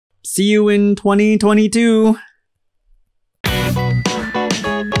See you in 2022.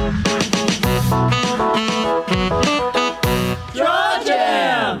 Draw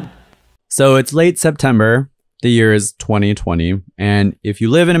Jam! So it's late September. The year is 2020. And if you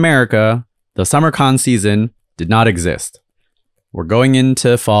live in America, the summer con season did not exist. We're going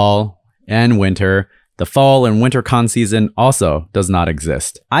into fall and winter. The fall and winter con season also does not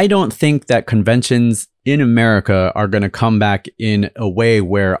exist. I don't think that conventions in America are going to come back in a way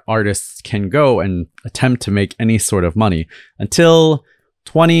where artists can go and attempt to make any sort of money until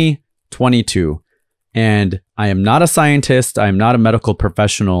 2022. And I am not a scientist, I am not a medical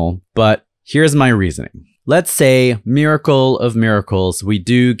professional, but here's my reasoning. Let's say, miracle of miracles, we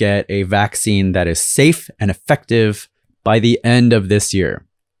do get a vaccine that is safe and effective by the end of this year.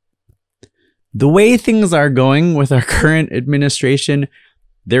 The way things are going with our current administration,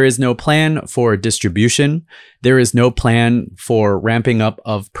 there is no plan for distribution. There is no plan for ramping up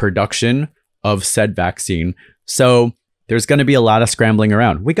of production of said vaccine. So there's going to be a lot of scrambling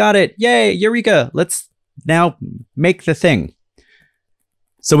around. We got it. Yay, Eureka. Let's now make the thing.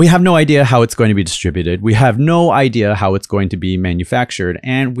 So we have no idea how it's going to be distributed. We have no idea how it's going to be manufactured.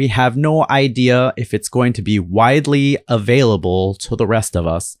 And we have no idea if it's going to be widely available to the rest of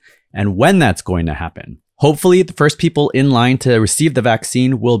us and when that's going to happen. Hopefully, the first people in line to receive the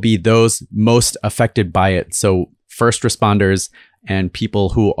vaccine will be those most affected by it. So first responders and people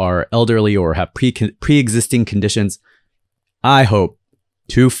who are elderly or have pre-existing conditions. I hope,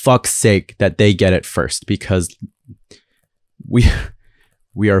 to fuck's sake, that they get it first, because we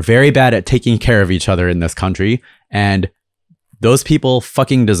are very bad at taking care of each other in this country, and those people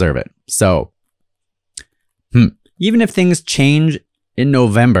fucking deserve it. So, even if things change in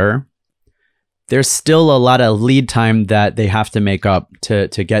November, there's still a lot of lead time that they have to make up to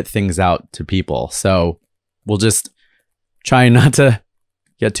get things out to people. So we'll just try not to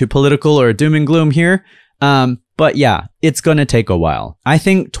get too political or doom and gloom here. But yeah, it's going to take a while. I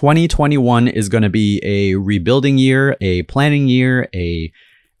think 2021 is going to be a rebuilding year, a planning year, a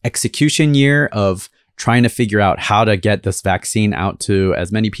execution year of trying to figure out how to get this vaccine out to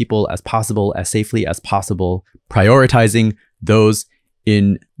as many people as possible, as safely as possible, prioritizing those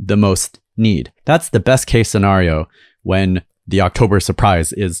in the most need. That's the best case scenario when the October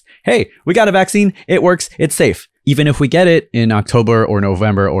surprise is, hey, we got a vaccine, it works, it's safe. Even if we get it in October or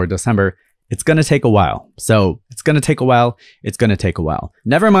November or December, it's going to take a while. So it's going to take a while. It's going to take a while.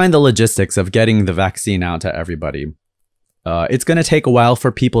 Never mind the logistics of getting the vaccine out to everybody. It's going to take a while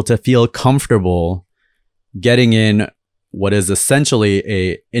for people to feel comfortable getting in what is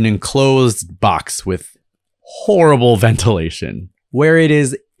essentially an enclosed box with horrible ventilation, where it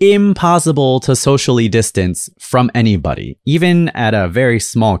is impossible to socially distance from anybody, even at a very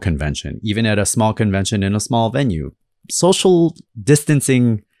small convention, even at a small convention in a small venue. Social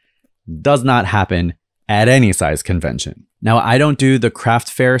distancing does not happen at any size convention. Now, I don't do the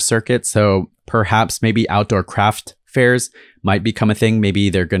craft fair circuit, so perhaps maybe outdoor craft fairs might become a thing. Maybe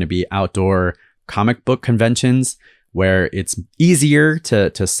they're going to be outdoor comic book conventions where it's easier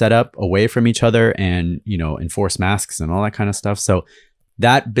to set up away from each other and, enforce masks and all that kind of stuff. So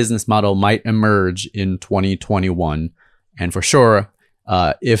that business model might emerge in 2021. And for sure,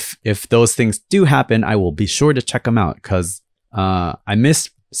 if those things do happen, I will be sure to check them out, because I miss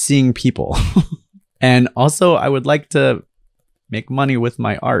seeing people. And also, I would like to make money with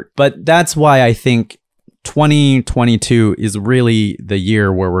my art. But that's why I think 2022 is really the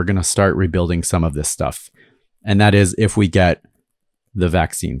year where we're going to start rebuilding some of this stuff. And that is if we get the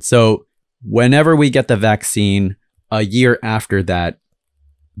vaccine. So whenever we get the vaccine, a year after that,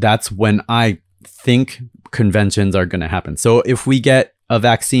 that's when I think conventions are going to happen. So if we get a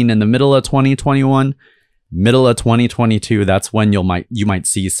vaccine in the middle of 2021, middle of 2022, that's when you might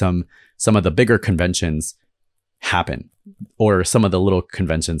see some of the bigger conventions happen, or some of the little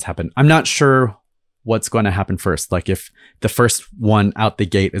conventions happen. I'm not sure what's going to happen first. Like if the first one out the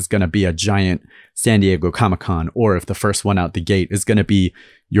gate is going to be a giant San Diego Comic-Con, or if the first one out the gate is going to be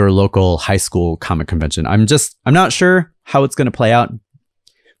your local high school comic convention. I'm not sure how it's going to play out,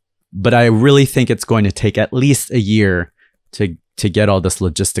 but I really think it's going to take at least a year to get all this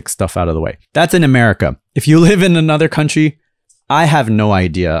logistic stuff out of the way. That's in America. If you live in another country, I have no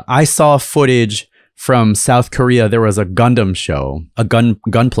idea. I saw footage from South Korea. There was a Gundam show, a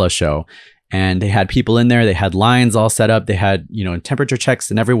Gunpla show, and they had people in there. They had lines all set up. They had, temperature checks,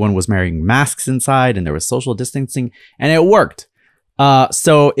 and everyone was wearing masks inside, and there was social distancing, and it worked.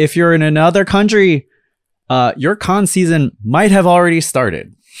 So if you're in another country, your con season might have already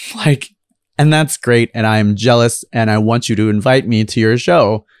started. And that's great. And I'm jealous, and I want you to invite me to your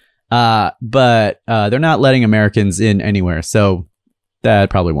show. But they're not letting Americans in anywhere. So that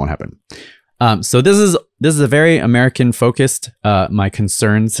probably won't happen. So this is a very American focused, my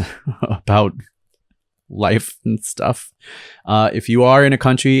concerns about life and stuff. If you are in a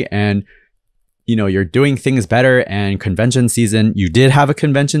country and you're doing things better and convention season, you did have a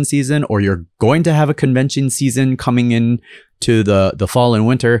convention season, or you're going to have a convention season coming in to the fall and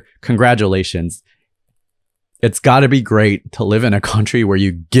winter, congratulations. It's got to be great to live in a country where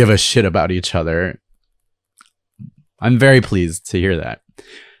you give a shit about each other. I'm very pleased to hear that.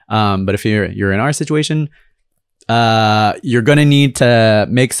 But if you're in our situation, you're going to need to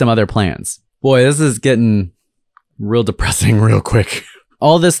make some other plans. Boy, this is getting real depressing real quick.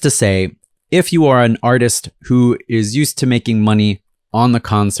 All this to say, if you are an artist who is used to making money on the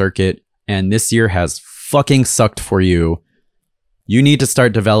con circuit and this year has fucking sucked for you, you need to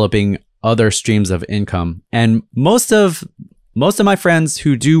start developing other streams of income. And most of my friends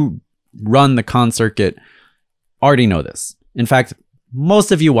who do run the con circuit already know this. In fact,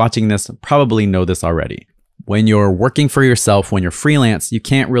 most of you watching this probably know this already. When you're working for yourself, when you're freelance, you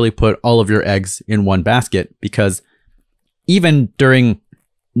can't really put all of your eggs in one basket, because even during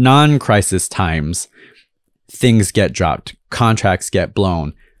non-crisis times, things get dropped, contracts get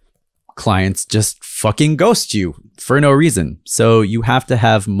blown, clients just fucking ghost you for no reason. So you have to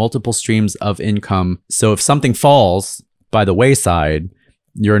have multiple streams of income. So if something falls by the wayside,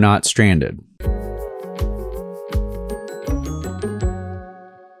 you're not stranded.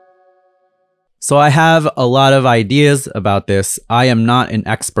 So I have a lot of ideas about this. I am not an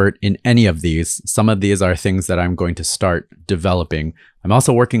expert in any of these. Some of these are things that I'm going to start developing. I'm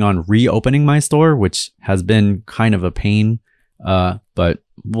also working on reopening my store, which has been kind of a pain, but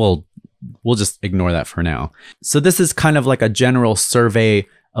we'll just ignore that for now. So this is kind of like a general survey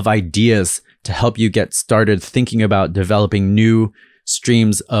of ideas to help you get started thinking about developing new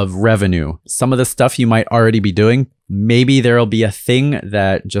streams of revenue. Some of the stuff you might already be doing. Maybe there'll be a thing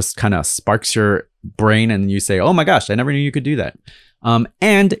that just kind of sparks your brain and you say, oh my gosh, I never knew you could do that.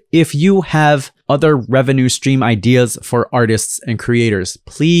 And if you have other revenue stream ideas for artists and creators,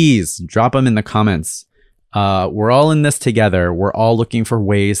 please drop them in the comments. We're all in this together. We're all looking for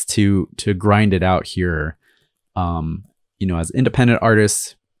ways to grind it out here. As independent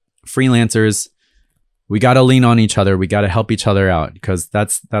artists, freelancers, we got to lean on each other. We got to help each other out, because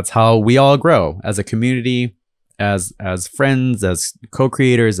that's how we all grow as a community, as friends, as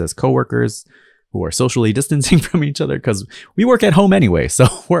co-creators, as co-workers who are socially distancing from each other, because we work at home anyway. So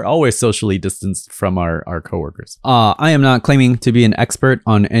we're always socially distanced from our co-workers. I am not claiming to be an expert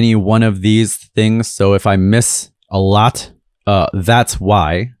on any one of these things. So if I miss a lot, that's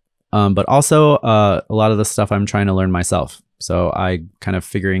why. But also a lot of the stuff I'm trying to learn myself. So I kind of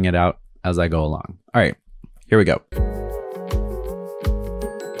figuring it out as I go along. All right, here we go.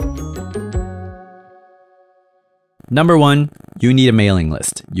 Number one, you need a mailing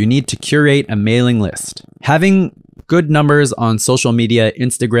list. You need to curate a mailing list. Having good numbers on social media,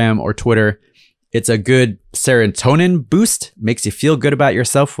 Instagram or Twitter, it's a good serotonin boost. Makes you feel good about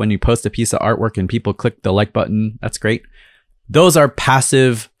yourself when you post a piece of artwork and people click the like button. That's great. Those are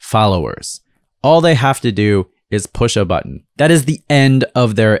passive followers. All they have to do is push a button. That is the end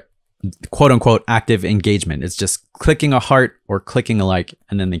of their quote unquote active engagement. It's just clicking a heart or clicking a like,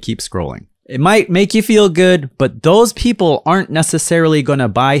 and then they keep scrolling. It might make you feel good, but those people aren't necessarily going to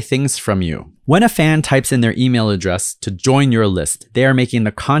buy things from you. When a fan types in their email address to join your list, they are making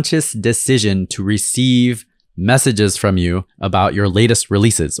the conscious decision to receive messages from you about your latest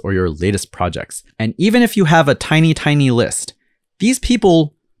releases or your latest projects. And even if you have a tiny, tiny list, these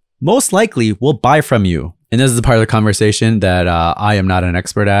people most likely will buy from you. And this is the part of the conversation that I am not an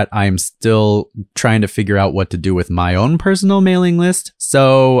expert at. I am still trying to figure out what to do with my own personal mailing list.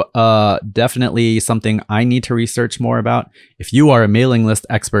 So definitely something I need to research more about. If you are a mailing list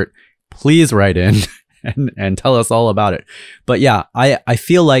expert, please write in and tell us all about it. But yeah, I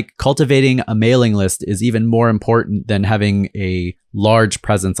feel like cultivating a mailing list is even more important than having a large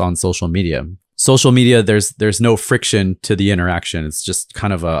presence on social media. Social media, there's no friction to the interaction. It's just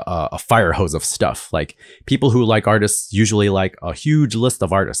kind of a fire hose of stuff. Like, people who like artists usually like a huge list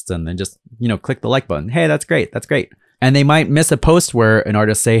of artists and then just, click the like button. Hey, that's great. That's great. And they might miss a post where an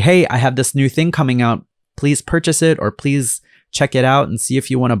artist say, hey, I have this new thing coming out. Please purchase it, or please check it out and see if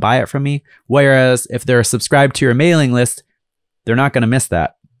you want to buy it from me. Whereas if they're subscribed to your mailing list, they're not going to miss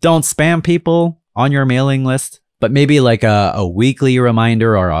that. Don't spam people on your mailing list. But maybe like a weekly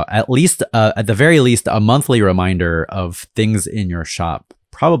reminder, or at the very least, a monthly reminder of things in your shop.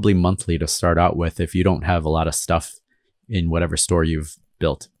 Probably monthly to start out with if you don't have a lot of stuff in whatever store you've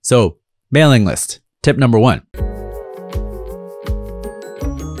built. So, mailing list. Tip number one.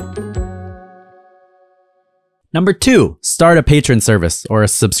 Number 2, start a patron service or a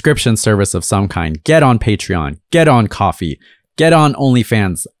subscription service of some kind. Get on Patreon, get on Coffee, get on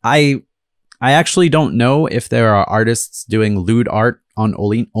OnlyFans. I actually don't know if there are artists doing lewd art on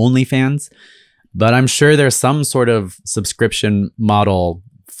OnlyFans, but I'm sure there's some sort of subscription model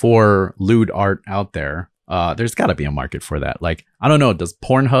for lewd art out there. There's got to be a market for that. Like, I don't know, does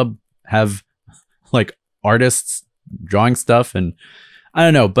Pornhub have like artists drawing stuff? And I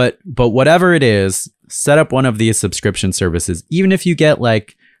don't know, but whatever it is, set up one of these subscription services. Even if you get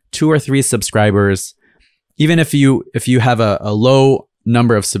like 2 or 3 subscribers, even if you have a low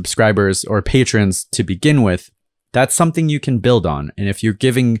number of subscribers or patrons to begin with, that's something you can build on. And if you're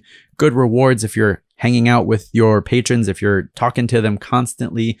giving good rewards, if you're hanging out with your patrons, if you're talking to them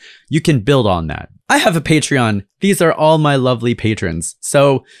constantly, you can build on that. I have a Patreon. These are all my lovely patrons.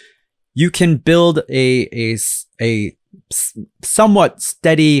 So you can build a somewhat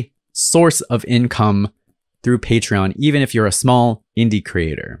steady source of income through Patreon, even if you're a small indie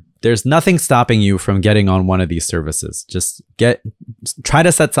creator. There's nothing stopping you from getting on one of these services. Just try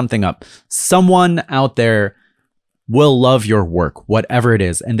to set something up. Someone out there will love your work, whatever it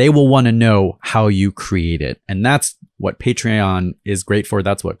is, and they will want to know how you create it. And that's what Patreon is great for.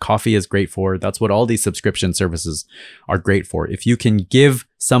 That's what Coffee is great for. That's what all these subscription services are great for. If you can give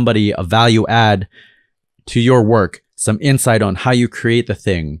somebody a value add to your work, some insight on how you create the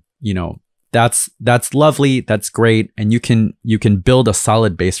thing, you know, that's lovely. That's great. And you can build a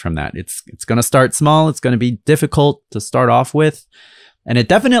solid base from that. It's going to start small. It's going to be difficult to start off with. And it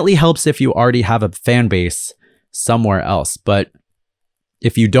definitely helps if you already have a fan base somewhere else. But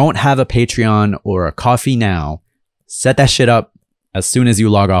if you don't have a Patreon or a Coffee now, set that shit up as soon as you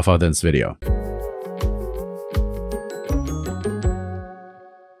log off of this video.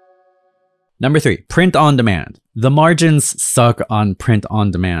 Number 3, print on demand. The margins suck on print on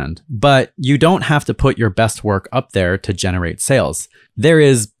demand, but you don't have to put your best work up there to generate sales. There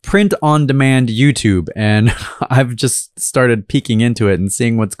is print on demand YouTube, and I've just started peeking into it and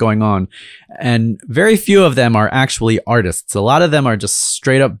seeing what's going on. And very few of them are actually artists. A lot of them are just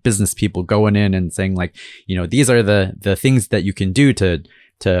straight up business people going in and saying like, you know, these are the things that you can do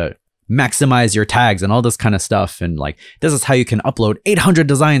to maximize your tags and all this kind of stuff. And like, this is how you can upload 800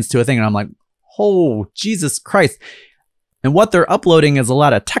 designs to a thing. And I'm like, oh, Jesus Christ. And what they're uploading is a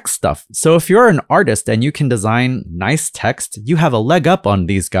lot of text stuff. So if you're an artist and you can design nice text, you have a leg up on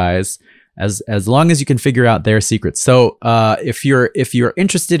these guys as long as you can figure out their secrets. So if you're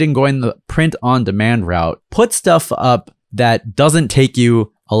interested in going the print on demand route, put stuff up that doesn't take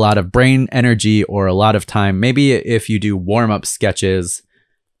you a lot of brain energy or a lot of time. Maybe if you do warm-up sketches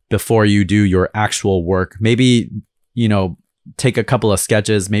before you do your actual work, maybe, you know, take a couple of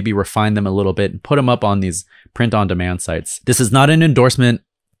sketches, maybe refine them a little bit and put them up on these print on demand sites. This is not an endorsement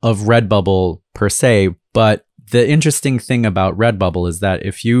of Redbubble per se, but the interesting thing about Redbubble is that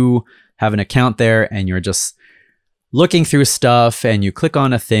if you have an account there and you're just looking through stuff and you click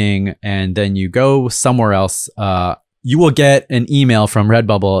on a thing and then you go somewhere else, you will get an email from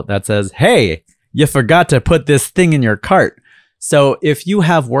Redbubble that says, hey, you forgot to put this thing in your cart. So if you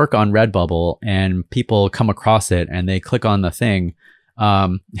have work on Redbubble and people come across it and they click on the thing,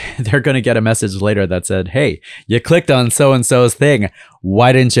 they're going to get a message later that said, hey, you clicked on so-and-so's thing.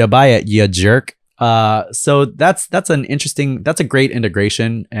 Why didn't you buy it, you jerk? So that's a great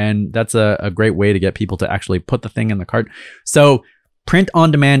integration, and that's a great way to get people to actually put the thing in the cart. So print on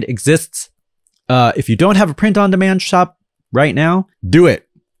demand exists. If you don't have a print on demand shop right now, do it.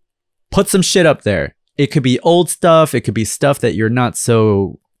 Put some shit up there. It could be old stuff. It could be stuff that you're not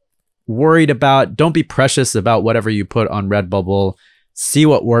so worried about. Don't be precious about whatever you put on Redbubble. See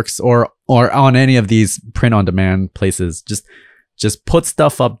what works, or on any of these print on demand places. Just put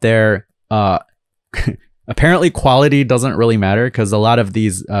stuff up there. Apparently quality doesn't really matter, because a lot of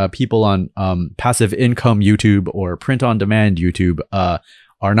these people on passive income YouTube or print on demand YouTube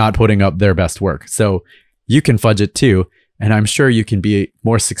are not putting up their best work. So you can fudge it too. And I'm sure you can be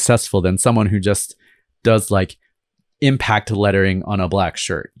more successful than someone who just does like impact lettering on a black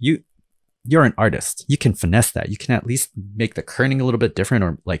shirt. You're an artist. You can finesse that. You can at least make the kerning a little bit different,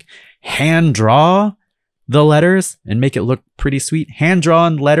 or like hand draw the letters and make it look pretty sweet. Hand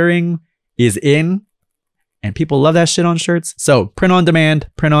drawn lettering is in, and people love that shit on shirts. So print on demand,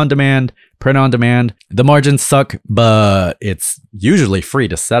 print on demand, print on demand. The margins suck, but it's usually free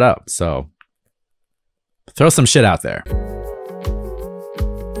to set up. So throw some shit out there.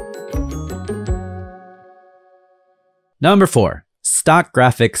 Number 4, stock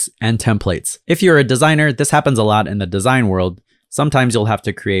graphics and templates. If you're a designer, this happens a lot in the design world. Sometimes you'll have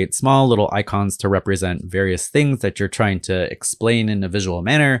to create small little icons to represent various things that you're trying to explain in a visual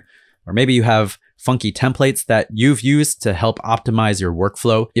manner. Or maybe you have funky templates that you've used to help optimize your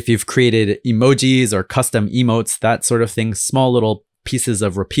workflow. If you've created emojis or custom emotes, that sort of thing, small little pieces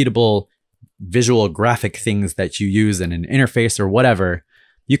of repeatable visual graphic things that you use in an interface or whatever,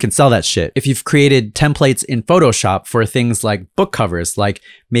 you can sell that shit. If you've created templates in Photoshop for things like book covers, like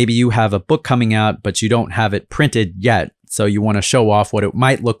maybe you have a book coming out, but you don't have it printed yet, so you want to show off what it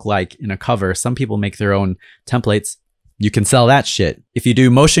might look like in a cover. Some people make their own templates. You can sell that shit. If you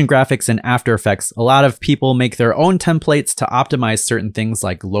do motion graphics in After Effects, a lot of people make their own templates to optimize certain things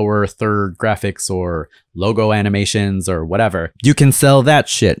like lower third graphics or logo animations or whatever. You can sell that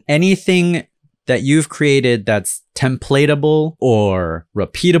shit. Anything that you've created that's templatable or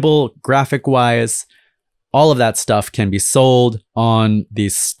repeatable graphic-wise, all of that stuff can be sold on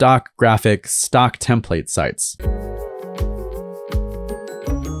these stock graphic, stock template sites.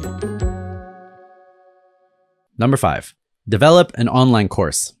 Number 5, develop an online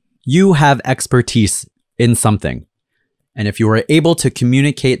course. You have expertise in something. And if you are able to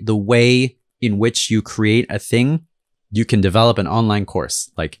communicate the way in which you create a thing, you can develop an online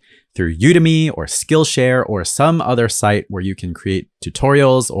course, like through Udemy or Skillshare or some other site where you can create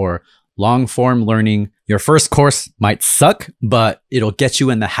tutorials or long form learning. Your first course might suck, but it'll get you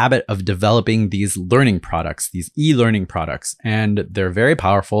in the habit of developing these learning products, these e-learning products, and they're very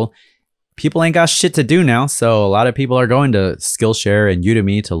powerful. People ain't got shit to do now, so a lot of people are going to Skillshare and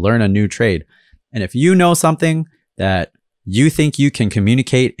Udemy to learn a new trade. And if you know something that you think you can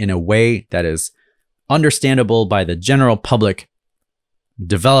communicate in a way that is understandable by the general public,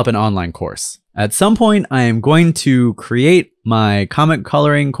 develop an online course. At some point, I am going to create my comic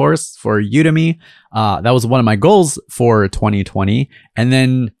coloring course for Udemy. That was one of my goals for 2020. And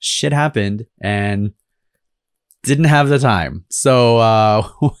then shit happened and didn't have the time. So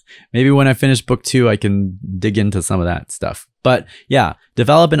maybe when I finish book 2, I can dig into some of that stuff. But yeah,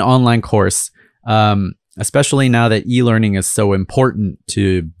 develop an online course, especially now that e-learning is so important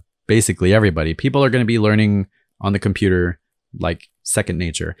to basically everybody. People are going to be learning on the computer like second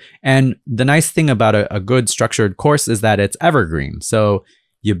nature. And the nice thing about a good structured course is that it's evergreen. So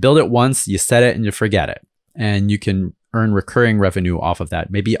you build it once, you set it, and you forget it. And you can earn recurring revenue off of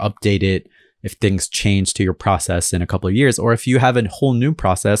that. Maybe update it if things change to your process in a couple of years, or if you have a whole new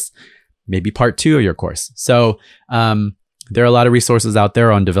process, maybe part 2 of your course. So there are a lot of resources out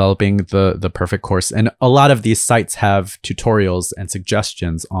there on developing the perfect course. And a lot of these sites have tutorials and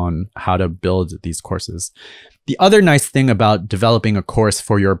suggestions on how to build these courses. The other nice thing about developing a course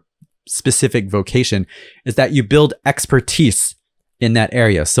for your specific vocation is that you build expertise in that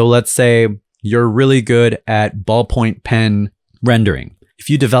area. So let's say you're really good at ballpoint pen rendering. If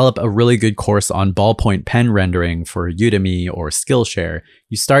you develop a really good course on ballpoint pen rendering for Udemy or Skillshare,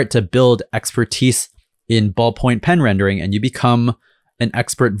 you start to build expertise in ballpoint pen rendering and you become an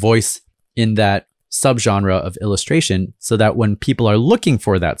expert voice in that subgenre of illustration, so that when people are looking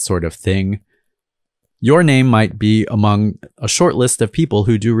for that sort of thing, your name might be among a short list of people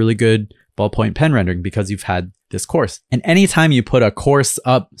who do really good ballpoint pen rendering because you've had this course. And anytime you put a course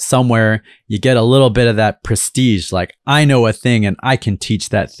up somewhere, you get a little bit of that prestige, like I know a thing and I can teach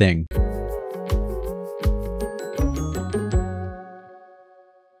that thing.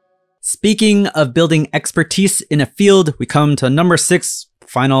 Speaking of building expertise in a field, we come to number 6,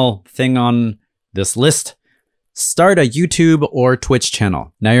 final thing on this list. Start a YouTube or Twitch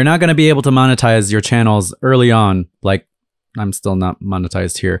channel. Now, you're not going to be able to monetize your channels early on. Like, I'm still not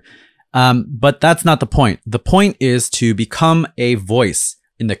monetized here. But that's not the point. The point is to become a voice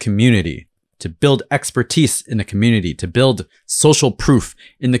in the community, to build expertise in the community, to build social proof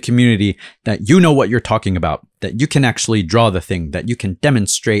in the community that you know what you're talking about, that you can actually draw the thing, that you can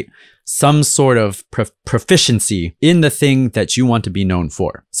demonstrate some sort of proficiency in the thing that you want to be known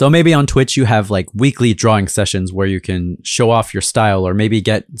for. So maybe on Twitch, you have like weekly drawing sessions where you can show off your style, or maybe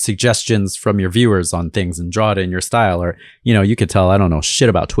get suggestions from your viewers on things and draw it in your style. Or, you know, you could tell I don't know shit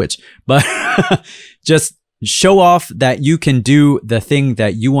about Twitch, but just show off that you can do the thing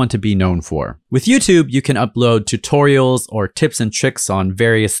that you want to be known for. With YouTube, you can upload tutorials or tips and tricks on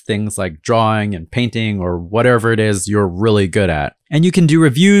various things like drawing and painting or whatever it is you're really good at. And you can do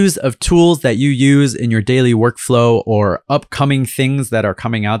reviews of tools that you use in your daily workflow or upcoming things that are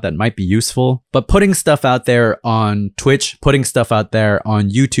coming out that might be useful. But putting stuff out there on Twitch, putting stuff out there on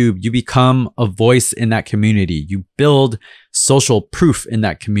YouTube, you become a voice in that community. You build social proof in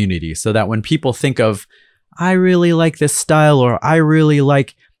that community so that when people think of, I really like this style, or I really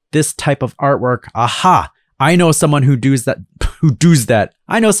like this type of artwork, aha, I know someone who does that.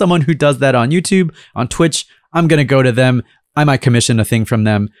 I know someone who does that on YouTube, on Twitch. I'm going to go to them. I might commission a thing from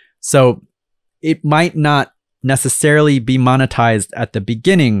them. So it might not necessarily be monetized at the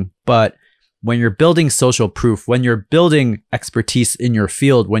beginning, but when you're building social proof, when you're building expertise in your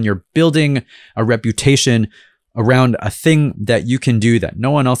field, when you're building a reputation around a thing that you can do that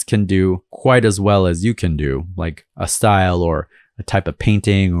no one else can do quite as well as you can do, like a style or a type of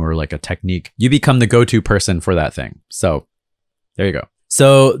painting or like a technique, you become the go-to person for that thing. So there you go.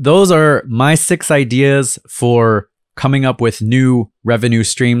 So those are my 6 ideas for coming up with new revenue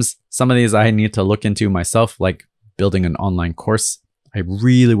streams. Some of these I need to look into myself, like building an online course. I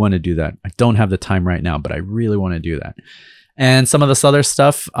really want to do that. I don't have the time right now, but I really want to do that. And some of this other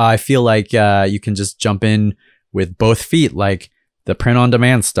stuff, I feel like you can just jump in with both feet, like the print on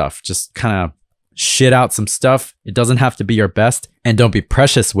demand stuff. Just kind of shit out some stuff. It doesn't have to be your best, and don't be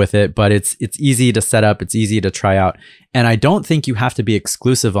precious with it, but it's easy to set up. It's easy to try out. And I don't think you have to be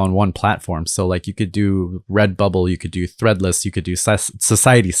exclusive on one platform. So like you could do Redbubble, you could do Threadless, you could do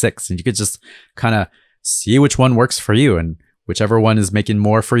Society6, and you could just kind of see which one works for you, and whichever one is making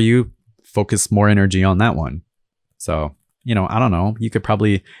more for you, focus more energy on that one. So, you know, I don't know, you could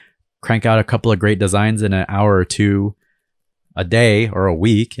probably crank out a couple of great designs in an hour or two a day or a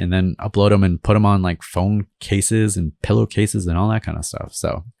week, and then upload them and put them on like phone cases and pillowcases and all that kind of stuff.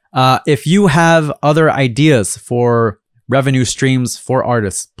 So if you have other ideas for revenue streams for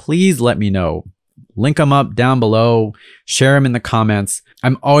artists, please let me know. Link them up down below, share them in the comments.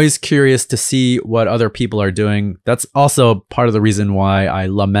 I'm always curious to see what other people are doing. That's also part of the reason why I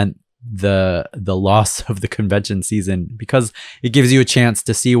lament the loss of the convention season, because it gives you a chance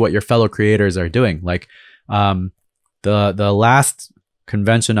to see what your fellow creators are doing. Like the last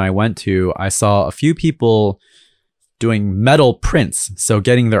convention I went to, I saw a few people doing metal prints, so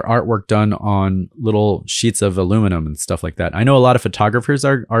getting their artwork done on little sheets of aluminum and stuff like that. I know a lot of photographers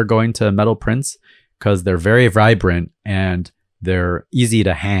are going to metal prints because they're very vibrant and they're easy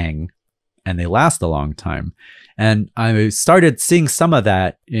to hang and they last a long time. And I started seeing some of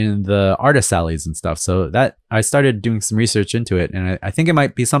that in the artist alleys and stuff. So that I started doing some research into it, and I think it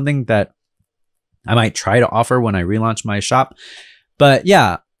might be something that I might try to offer when I relaunch my shop. But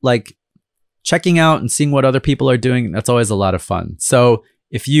yeah, like checking out and seeing what other people are doing, that's always a lot of fun. So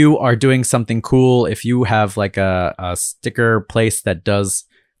if you are doing something cool, if you have like a sticker place that does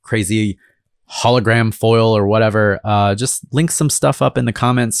crazy hologram foil or whatever, just link some stuff up in the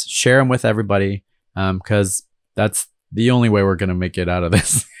comments, share them with everybody, because that's the only way we're going to make it out of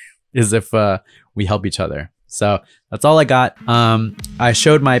this is if we help each other. So that's all I got. I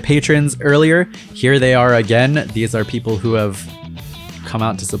showed my patrons earlier. Here they are again. These are people who have come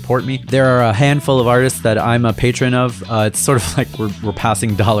out to support me. There are a handful of artists that I'm a patron of. It's sort of like we're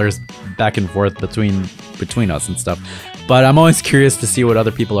passing dollars back and forth between us and stuff. But I'm always curious to see what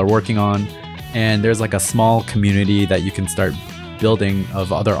other people are working on. And there's like a small community that you can start building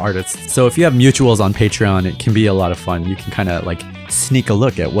of other artists. So if you have mutuals on Patreon, it can be a lot of fun. You can kind of like sneak a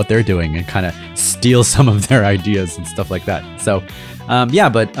look at what they're doing and kind of steal some of their ideas and stuff like that. So yeah,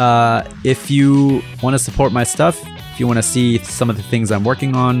 but if you want to support my stuff, if you want to see some of the things I'm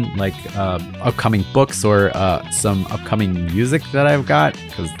working on, like upcoming books or some upcoming music that I've got,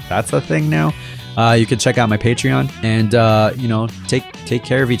 because that's a thing now, you can check out my Patreon. And you know, take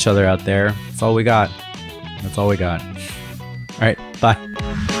care of each other out there. That's all we got. That's all we got. All right, bye.